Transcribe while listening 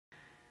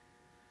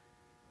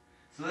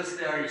So this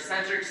is our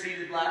eccentric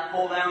seated lat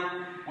pull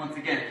down. Once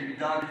again, it can be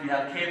done if you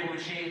have a cable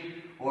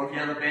machine, or if you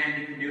have a band,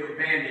 you can do it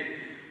banded.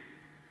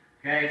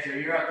 Okay, so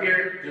you're up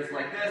here just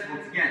like this.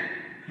 Once again,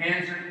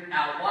 hands are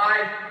out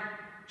wide,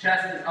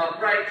 chest is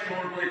upright,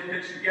 shoulder blades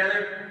pitched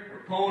together.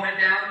 We're pulling it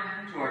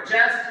down to our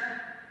chest,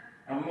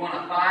 and we want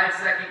a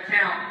 5-second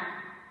count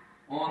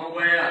on the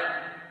way up.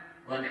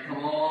 Letting it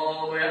come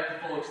all the way up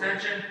to full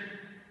extension,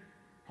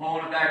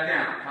 pulling it back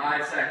down,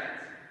 5 seconds.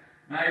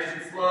 Nice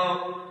and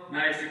slow,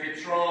 nice and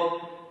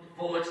controlled,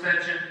 full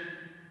extension,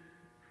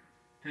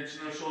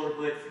 pinching those shoulder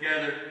blades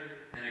together,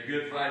 and a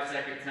good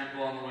 5-second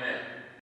tempo on the way up.